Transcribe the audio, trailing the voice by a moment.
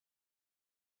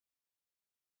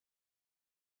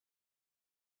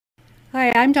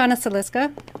Hi, I'm Donna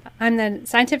Ciliska. I'm the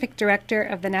Scientific Director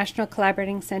of the National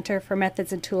Collaborating Center for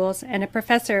Methods and Tools and a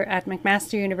professor at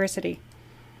McMaster University.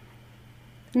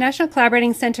 The National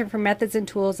Collaborating Center for Methods and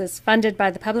Tools is funded by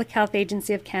the Public Health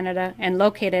Agency of Canada and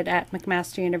located at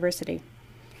McMaster University.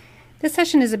 This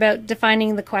session is about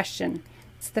defining the question.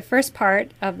 It's the first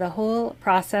part of the whole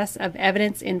process of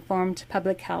evidence-informed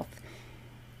public health,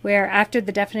 where after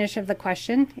the definition of the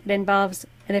question, it involves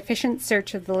an efficient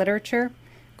search of the literature,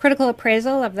 critical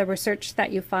appraisal of the research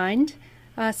that you find,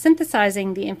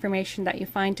 synthesizing the information that you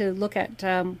find to look at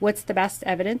what's the best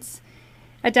evidence,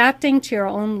 adapting to your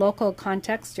own local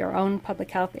context, your own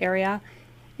public health area,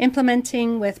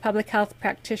 implementing with public health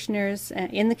practitioners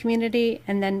in the community,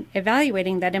 and then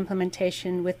evaluating that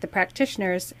implementation with the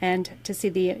practitioners and to see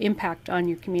the impact on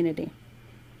your community.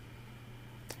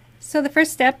 So the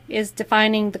first step is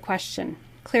defining the question,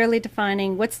 clearly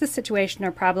defining what's the situation or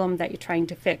problem that you're trying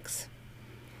to fix.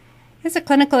 Here's a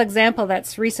clinical example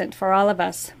that's recent for all of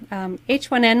us.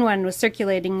 H1N1 was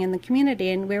circulating in the community,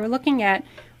 and we were looking at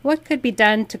what could be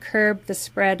done to curb the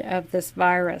spread of this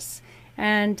virus.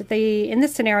 And in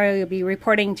this scenario, you'll be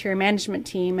reporting to your management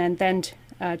team and then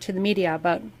to the media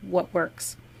about what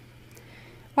works.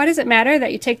 Why does it matter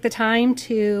that you take the time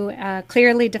to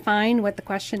clearly define what the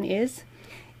question is?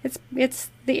 It's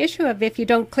the issue of if you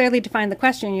don't clearly define the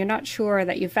question, you're not sure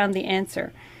that you found the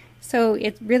answer. So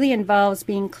it really involves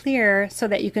being clear so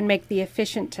that you can make the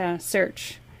efficient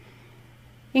search.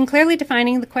 In clearly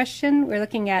defining the question, we're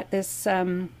looking at this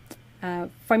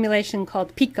formulation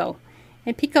called PICO.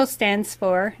 And PICO stands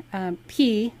for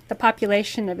P, the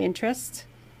population of interest,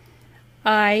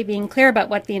 I, being clear about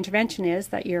what the intervention is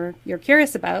that you're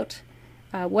curious about,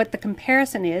 what the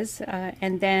comparison is,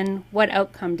 and then what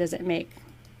outcome does it make.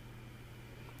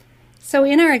 So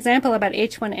in our example about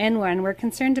H1N1, we're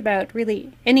concerned about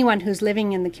really anyone who's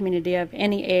living in the community of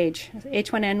any age.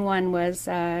 H1N1 was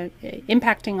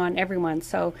impacting on everyone,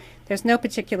 so there's no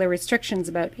particular restrictions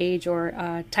about age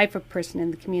or type of person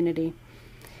in the community.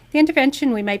 The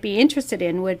intervention we might be interested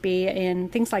in would be in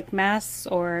things like masks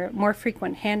or more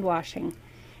frequent hand washing.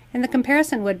 And the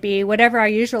comparison would be whatever our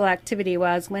usual activity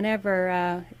was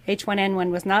whenever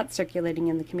H1N1 was not circulating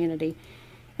in the community.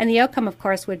 And the outcome, of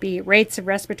course, would be rates of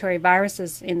respiratory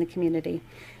viruses in the community.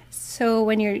 So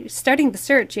when you're starting the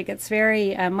search, it gets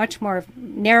very much more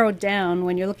narrowed down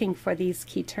when you're looking for these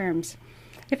key terms.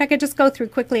 If I could just go through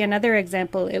quickly another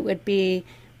example, it would be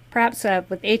perhaps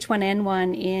with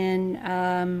H1N1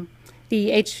 in the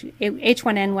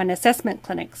H1N1 assessment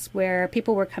clinics where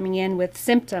people were coming in with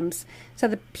symptoms. So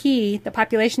the P, the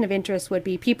population of interest, would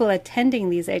be people attending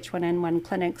these H1N1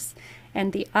 clinics,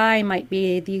 and the I might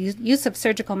be the use of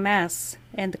surgical masks,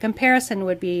 and the comparison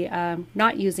would be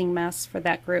not using masks for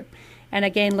that group. And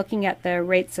again, looking at the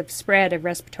rates of spread of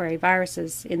respiratory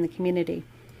viruses in the community.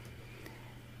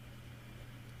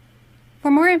 For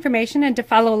more information and to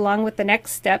follow along with the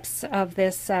next steps of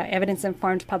this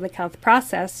evidence-informed public health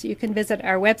process, you can visit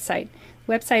our website.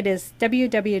 The website is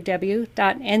www.nccmt.ca,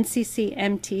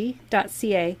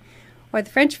 or the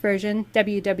French version,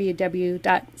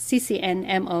 www.ccnmo.ca.